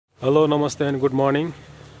Hello नमस्ते and good morning.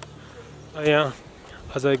 यहाँ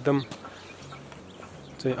आज एकदम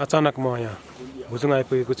चाहिँ अचानक म यहाँ भुजुङ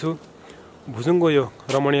आइपुगेको छु। भुजुङको यो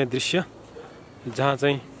रमणीय दृश्य जहाँ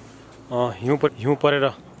चाहिँ हिउँ परेर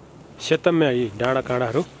सेतम्य यी डाँडा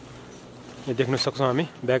काँडाहरू देख्न सक्छौँ हामी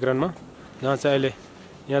ब्याकग्राउन्डमा। जहाँ चाहिँ अहिले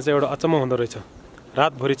यहाँ चाहिँ एउटा अचम्म हुँदो रहेछ।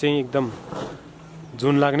 रातभरि चाहिँ एकदम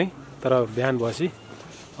जुन लाग्ने, तर बिहान भएपछि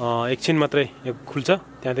एकछिन मात्रै यो खुल्छ,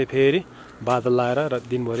 त्यहाँदेखि फेरि बादल लाएर र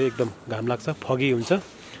दिनभरि एकदम घाम लाग्छ, फगी हुन्छ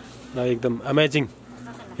र एकदम अमेजिङ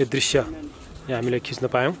यो दृश्य यहाँ हामीले खिच्न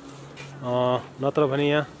पायौँ। नत्र भने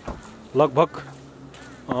यहाँ लगभग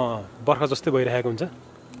बर्खा जस्तै भइरहेको हुन्छ।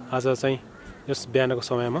 आज चाहिँ यस बिहानको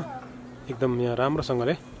समयमा एकदम यहाँ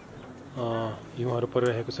राम्रोसँगले हिउँहरू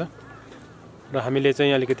परिरहेको छ र हामीले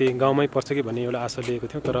चाहिँ अलिकति गाउँमै पर्छ कि भन्ने एउटा आशा लिएको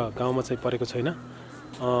थियौँ, तर गाउँमा चाहिँ परेको छैन।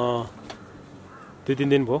 2-3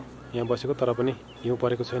 दिन भयो यहाँ बसेको, तर पनि हिउँ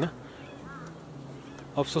परेको छैन।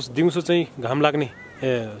 अफसोस दिउँसो चाहिँ घाम लाग्ने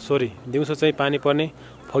दिउँसो चाहिँ पानी पर्ने,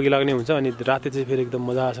 फगी लाग्ने हुन्छ, अनि राति चाहिँ फेरि एकदम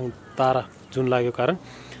मजासँग तारा जुन लागेको कारण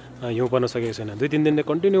हिउँ पर्न सकेको छैन। 2-3 दिनले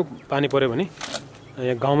कन्टिन्यू पानी पऱ्यो भने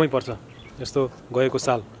यहाँ गाउँमै पर्छ। यस्तो गएको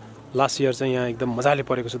साल लास्ट इयर चाहिँ यहाँ एकदम मजाले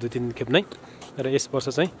परेको छ 2-3 खेप नै, तर यस वर्ष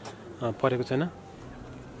चाहिँ परेको छैन।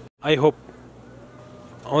 आई होप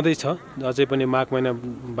आउँदैछ, अझै पनि माघ महिना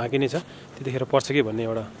बाँकी नै छ, त्यतिखेर पर्छ कि भन्ने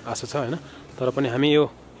एउटा आशा छ होइन। तर पनि हामी यो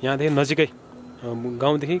यहाँदेखि नजिकै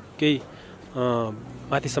गाउँदेखि केही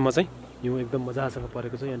माथिसम्म चाहिँ हिउँ एकदम मजासँग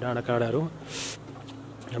परेको छ। यहाँ डाँडा काँडाहरू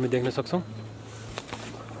हामी देख्न सक्छौँ।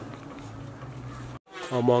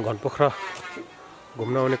 म घनपोखरा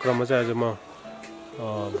घुम्न आउने क्रममा चाहिँ आज म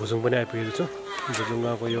भुजुङ पनि आइपुगेको छु। भुजुङ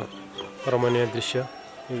गाउँको यो रमणीय दृश्य,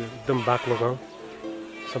 एकदम बाक्लो गाउँ,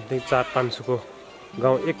 समथिङ 400-500को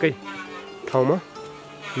गाउँ एकै ठाउँमा,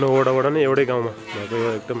 9वटा नै एउटै गाउँमा भएको यो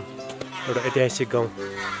एकदम एउटा ऐतिहासिक गाउँ,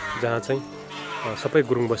 जहाँ चाहिँ सबै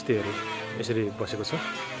गुरुङ बस्तीहरू यसरी बसेको छ।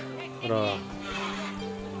 र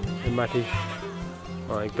माथि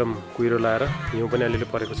एकदम कुहिरो लाएर हिउँ पनि अलिअलि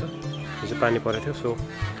परेको छ। यो चाहिँ पानी परेको थियो, सो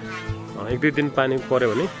 1-2 दिन पानी पऱ्यो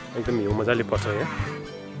भने एकदम हिउँ मजाले पर्छ यहाँ।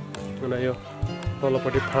 अनि यो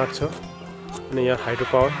तलपट्टि फाँट छ, अनि यहाँ हाइड्रो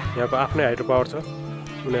पावर, यहाँको आफ्नै हाइड्रो पावर छ।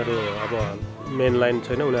 उनीहरू अब मेन लाइन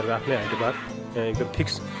छैन, उनीहरूको आफ्नै हाइड्रो पावर, यहाँ एकदम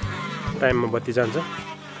फिक्स टाइममा बत्ती जान्छ।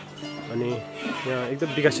 अनि यहाँ एकदम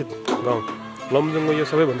विकसित गाउँ, लमजुङको यो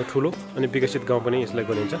सबैभन्दा ठुलो अनि विकसित गाउँ पनि यसलाई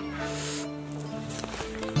गनिन्छ।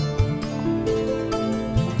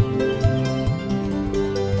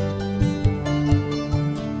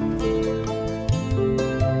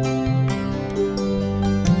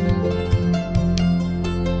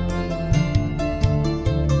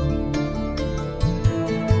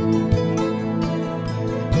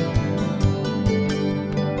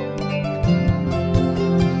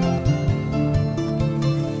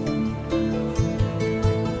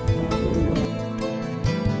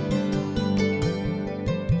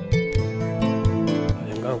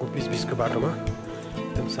 बिचको बाटोमा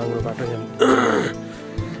एकदम साङ्गो बाटो, यहाँ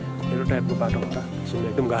यो टाइपको बाटो हुँदा चिन्नु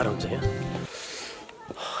एकदम गाह्रो हुन्छ। यहाँ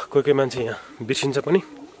कोही मान्छे यहाँ बिर्सिन्छ पनि,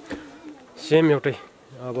 सेम एउटै,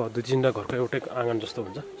 अब 2-3 घरको एउटै आँगन जस्तो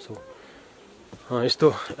हुन्छ। सो यस्तो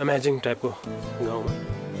अमेजिङ टाइपको गाउँमा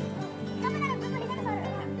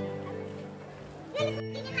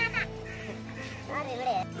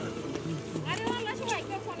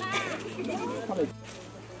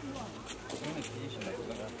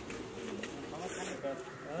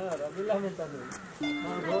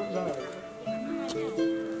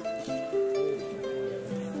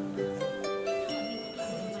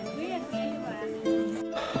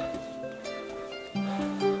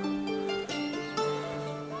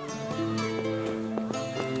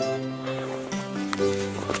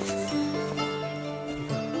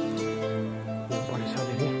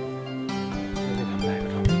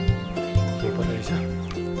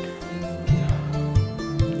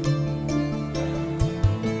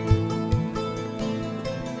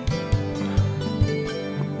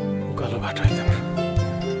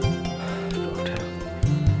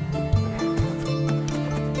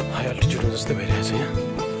जस्तै भइरहेछ यहाँ।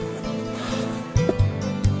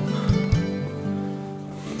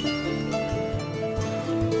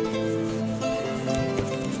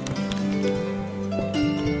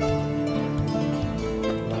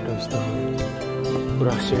 बाटो यस्तो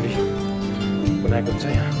पुरा सिँढी बनाएको हुन्छ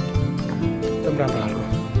यहाँ, एकदम राम्रो खालको।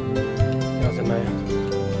 यहाँ चाहिँ नयाँ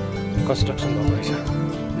कन्स्ट्रक्सन भएको रहेछ।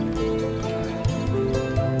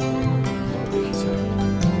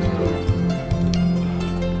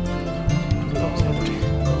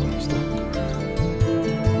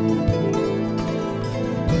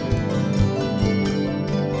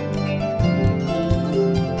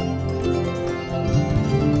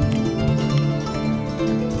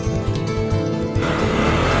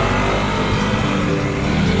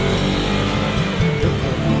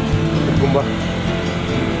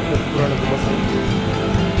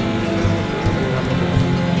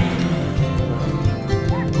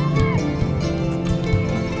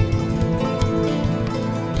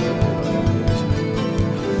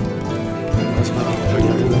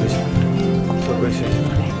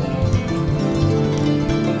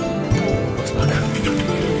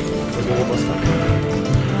 गरेर बस्छ।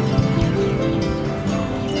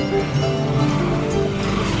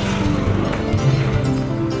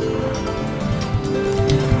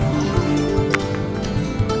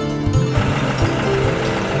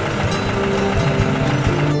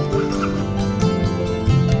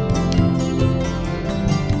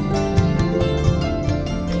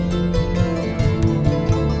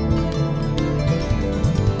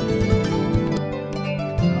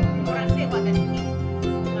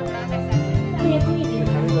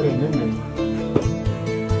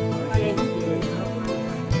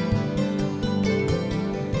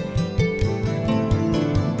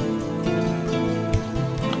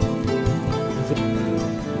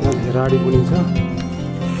 राडी बुनिन्छ।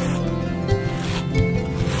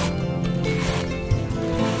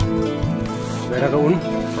 भेडाको उन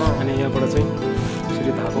अनि यहाँबाट चाहिँ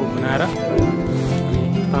यसरी धागो बनाएर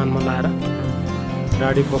अनि तानमा लाएर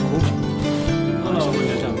राडी पक्कु हाम्रो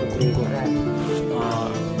गुरुङको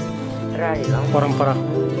परम्परा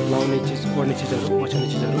लाउने चिज पर्ने चिजहरू मचाउने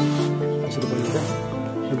चिजहरू यसरी बनिन्छ।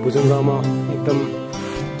 यो भुजुङमा एकदम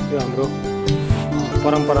यो हाम्रो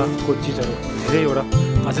परम्पराको चिजहरू धेरैवटा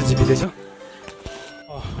आज जीवितै छ।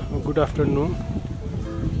 Good afternoon.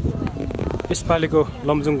 यसपालिको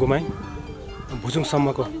लमजुङ घुमाइ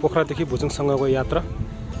भुजुङसम्मको पोखरादेखि भुजुङसँगको यात्रा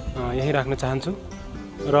यहीँ राख्न चाहन्छु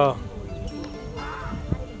र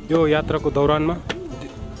यो यात्राको दौरानमा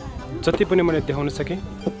जति पनि मैले देखाउन सकेँ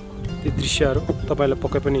ती दृश्यहरू तपाईँलाई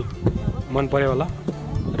पक्कै पनि मन पर्यो होला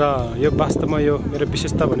र यो वास्तवमा यो मेरो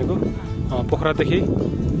विशेषता भनेको पोखरादेखि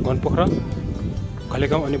घनपोखरा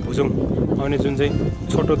खलेगाउँ अनि भुजुङ आउने जुन चाहिँ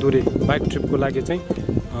छोटो दूरी बाइक ट्रिपको लागि चाहिँ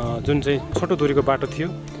जुन चाहिँ छोटो दूरीको बाटो थियो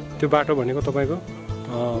त्यो बाटो भनेको तपाईँको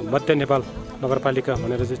मध्य नेपाल नगरपालिका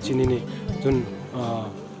भनेर चाहिँ चिनिने जुन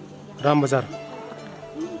रामबजार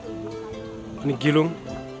अनि गिलुङ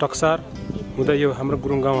टक्सार हुँदै यो हाम्रो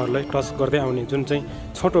गुरुङ गाउँहरूलाई टच गर्दै आउने जुन चाहिँ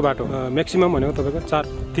छोटो बाटो म्याक्सिमम भनेको तपाईँको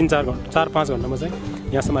 4-5 घन्टामा चाहिँ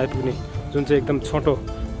यहाँसम्म आइपुग्ने जुन चाहिँ एकदम छोटो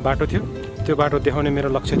बाटो थियो त्यो बाटो देखाउने मेरो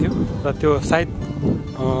लक्ष्य थियो र त्यो सायद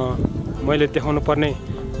मैले देखाउनु पर्ने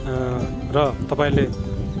र तपाईँले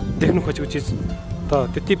देख्नु खोजेको चिज त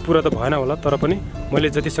त्यति पुरा त भएन होला तर पनि मैले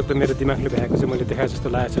जति सक्दो मेरो दिमागले भ्याएको चाहिँ मैले देखाए जस्तो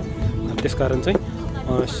लागेको छ। त्यसकारण चाहिँ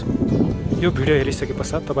यो भिडियो हेरिसके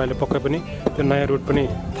पश्चात तपाईँले पक्कै पनि त्यो नयाँ रुट पनि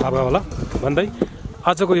थाहा भयो होला भन्दै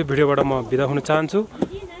आजको यो भिडियोबाट म बिदा हुन चाहन्छु।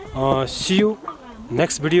 C you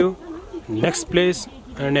next video, next place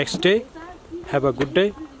and next day. Have a good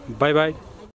day. Bye bye.